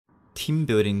Team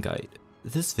Building Guide.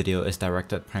 This video is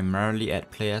directed primarily at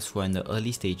players who are in the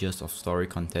early stages of story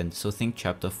content, so think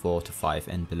chapter 4 to 5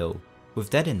 and below.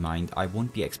 With that in mind, I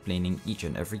won't be explaining each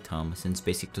and every term since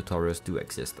basic tutorials do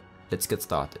exist. Let's get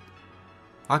started.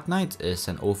 Arknights is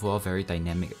an overall very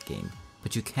dynamic game,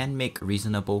 but you can make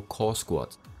reasonable core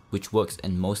squads, which works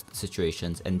in most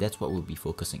situations, and that's what we'll be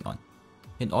focusing on.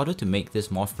 In order to make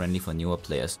this more friendly for newer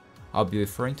players, I'll be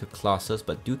referring to classes,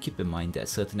 but do keep in mind that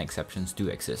certain exceptions do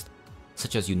exist,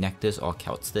 such as Unectus or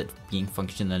Keltstead being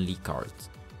functionally guards.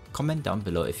 Comment down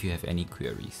below if you have any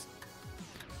queries.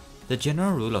 The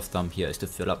general rule of thumb here is to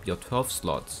fill up your 12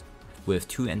 slots with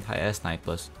 2 anti-air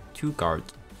snipers, 2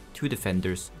 guards, 2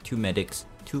 defenders, 2 medics,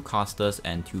 2 casters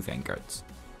and 2 vanguards.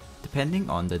 Depending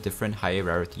on the different higher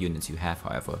rarity units you have,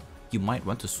 however, you might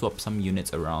want to swap some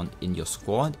units around in your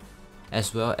squad,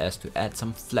 as well as to add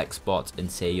some flex spots in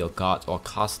say your guards or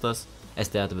casters, as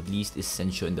they are the least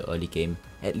essential in the early game,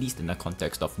 at least in the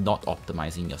context of not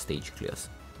optimizing your stage clears.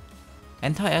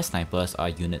 Anti-air snipers are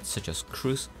units such as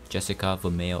Cruz, Jessica,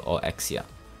 Vermeil or Axia.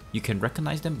 You can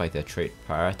recognize them by their trait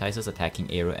prioritizes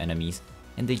attacking aerial enemies,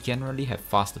 and they generally have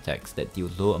fast attacks that deal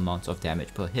low amounts of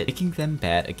damage per hit, making them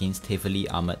bad against heavily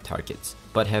armored targets,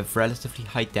 but have relatively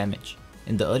high damage.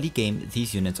 In the early game,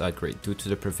 these units are great due to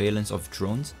the prevalence of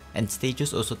drones, and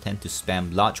stages also tend to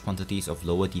spam large quantities of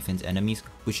lower defense enemies,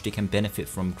 which they can benefit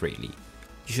from greatly.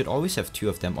 You should always have 2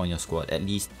 of them on your squad at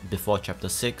least before chapter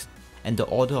 6, and the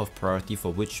order of priority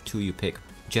for which 2 you pick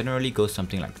generally goes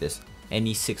something like this: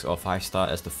 any 6 or 5 star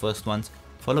as the first ones,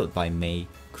 followed by May,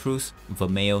 Cruz,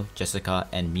 Vermeil, Jessica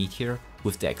and Meteor,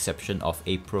 with the exception of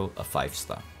April, a 5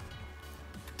 star.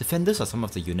 Defenders are some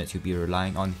of the units you'll be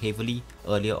relying on heavily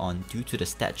earlier on due to the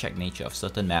stat check nature of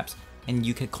certain maps, and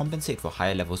you can compensate for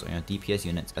higher levels on your DPS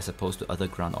units as opposed to other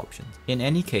ground options. In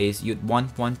any case, you'd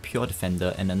want one pure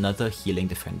defender and another healing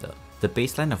defender, the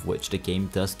baseline of which the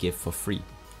game does give for free.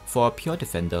 For a pure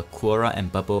defender, Quora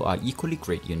and Bubble are equally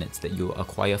great units that you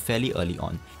acquire fairly early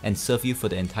on and serve you for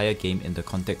the entire game in the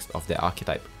context of their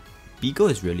archetype. Beagle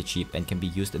is really cheap and can be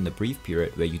used in the brief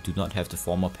period where you do not have to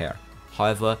form a pair.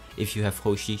 However, if you have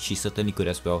Hoshi, she's certainly good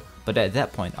as well, but at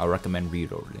that point I'll recommend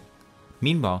rerolling.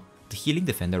 Meanwhile, the healing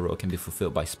defender role can be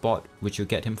fulfilled by Spot, which you'll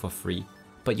get him for free,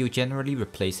 but you generally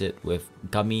replace it with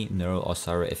Gummy, Neural or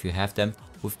Sarah if you have them,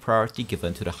 with priority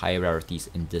given to the higher rarities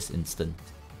in this instance.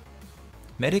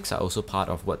 Medics are also part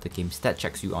of what the game stat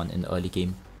checks you on in the early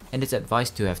game, and it's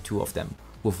advised to have 2 of them,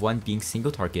 with one being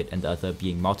single target and the other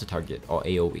being multi-target or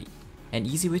AoE. An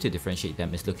easy way to differentiate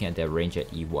them is looking at their range at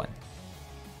E1.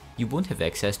 You won't have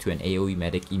access to an AoE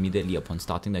medic immediately upon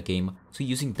starting the game, so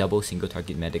using double single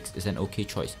target medics is an okay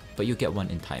choice, but you'll get one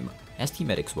in time. ST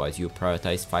medics wise, you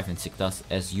prioritize 5 and 6 stars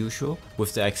as usual,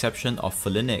 with the exception of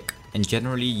Felinic, and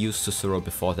generally use Susuro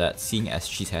before that, seeing as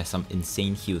she has some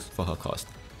insane heals for her cost.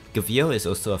 Gaviel is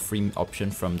also a free option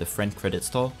from the friend credit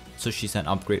store, so she's an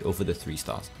upgrade over the 3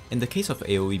 stars. In the case of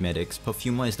AoE medics,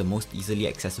 Perfumer is the most easily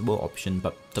accessible option,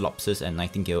 but Thalopsis and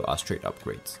Nightingale are straight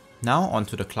upgrades. Now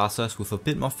onto the classes with a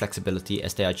bit more flexibility,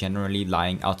 as they are generally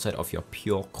lying outside of your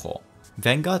pure core.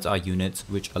 Vanguards are units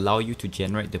which allow you to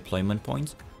generate deployment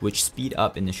points, which speed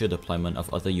up initial deployment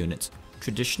of other units.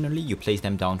 Traditionally, you place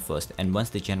them down first, and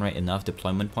once they generate enough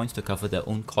deployment points to cover their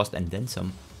own cost and then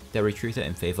some, they're retreated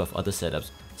in favor of other setups,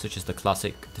 such as the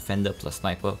classic Defender plus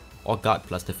Sniper or Guard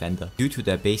plus Defender, due to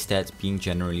their base stats being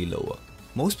generally lower.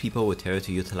 Most people would tell you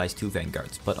to utilize 2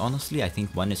 vanguards, but honestly I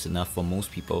think 1 is enough for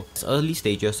most people, as early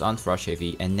stages aren't rush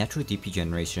heavy and natural DP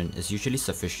generation is usually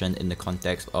sufficient in the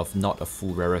context of not a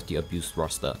full rarity abused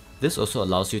roster. This also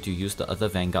allows you to use the other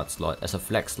vanguard slot as a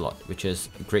flex slot, which is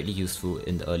greatly useful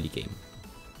in the early game.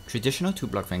 Traditional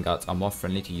 2-block vanguards are more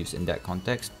friendly to use in that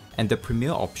context, and the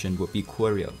premier option would be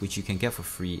Courier, which you can get for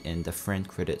free in the friend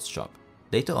credits shop.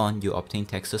 Later on, you obtain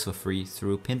textures for free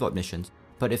through pinbot missions,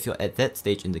 but if you're at that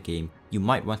stage in the game, you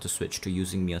might want to switch to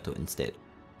using Myrtle instead.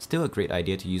 Still a great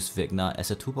idea to use Vigna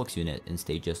as a toolbox unit in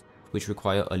stages which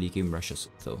require early game rushes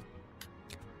though.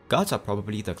 Guards are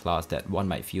probably the class that one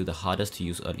might feel the hardest to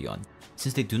use early on,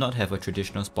 since they do not have a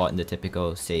traditional spot in the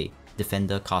typical, say,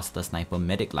 Defender, Caster, Sniper,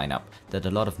 Medic lineup that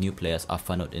a lot of new players are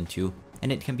funneled into,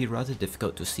 and it can be rather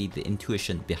difficult to see the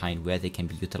intuition behind where they can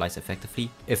be utilized effectively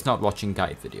if not watching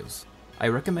guide videos. I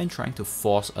recommend trying to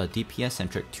force a DPS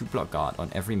centric 2-block guard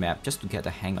on every map just to get the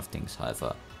hang of things,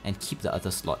 however, and keep the other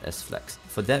slot as flex.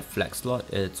 For that flex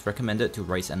slot, it's recommended to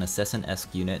raise an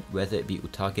assassin-esque unit, whether it be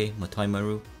Utage,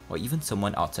 Motoimaru, or even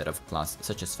someone outside of class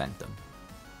such as Phantom.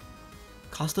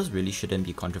 Casters really shouldn't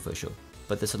be controversial,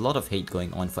 but there's a lot of hate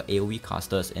going on for AoE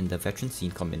casters in the veteran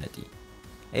scene community.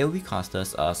 AoE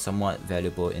casters are somewhat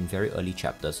valuable in very early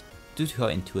chapters due to how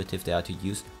intuitive they are to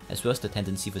use as well as the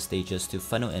tendency for stages to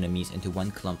funnel enemies into one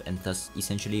clump and thus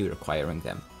essentially requiring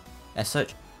them. As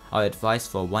such, I advise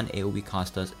for 1 AoE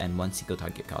caster and 1 single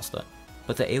target caster,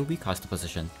 but the AoE caster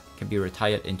position can be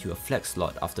retired into a flex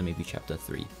slot after maybe chapter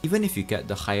 3. Even if you get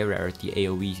the higher rarity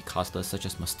AoE casters such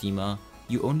as Mastima,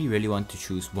 you only really want to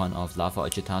choose one of Lava or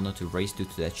Gitano to raise due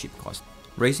to their cheap cost.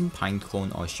 Raising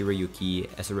Pinecone or Shirayuki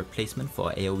as a replacement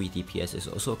for AoE DPS is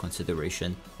also a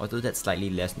consideration, although that's slightly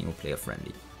less new player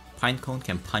friendly. Pinecone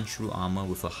can punch through armor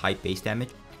with a high base damage,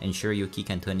 and Shirayuki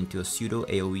can turn into a pseudo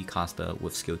AoE caster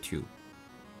with skill 2.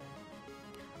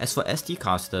 As for ST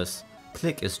casters,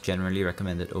 Click is generally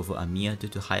recommended over Amiya due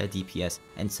to higher DPS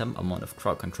and some amount of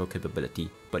crowd control capability,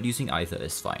 but using either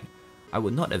is fine. I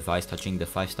would not advise touching the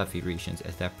 5-star variations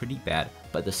as they are pretty bad,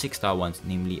 but the 6-star ones,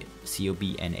 namely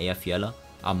COB and Aya Fiala,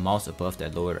 are miles above their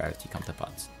lower rarity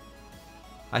counterparts.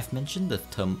 I've mentioned the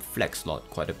term flex slot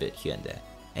quite a bit here and there,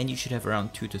 and you should have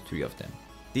around 2 to 3 of them.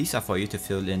 These are for you to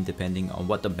fill in depending on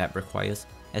what the map requires,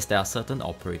 as there are certain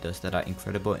operators that are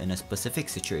incredible in a specific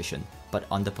situation but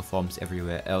underperforms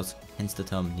everywhere else, hence the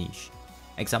term niche.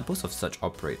 Examples of such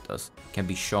operators can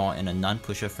be Shaw in a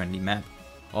non-pusher friendly map,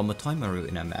 or Motoi Maru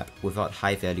in a map without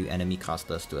high value enemy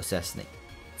casters to assassinate.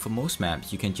 For most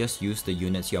maps, you can just use the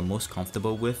units you are most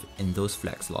comfortable with in those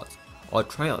flex slots, or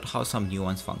try out how some new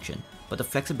ones function, but the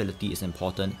flexibility is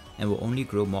important and will only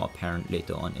grow more apparent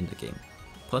later on in the game.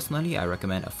 Personally, I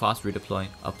recommend a fast redeploy,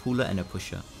 a puller and a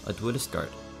pusher, a duelist guard,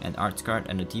 an arts guard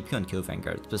and a DP on kill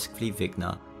vanguard, specifically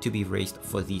Vigna, to be raised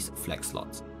for these flex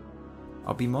slots.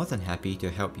 I'll be more than happy to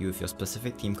help you with your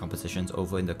specific team compositions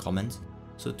over in the comments,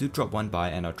 so do drop one by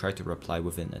and I'll try to reply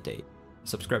within a day.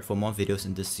 Subscribe for more videos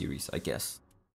in this series, I guess.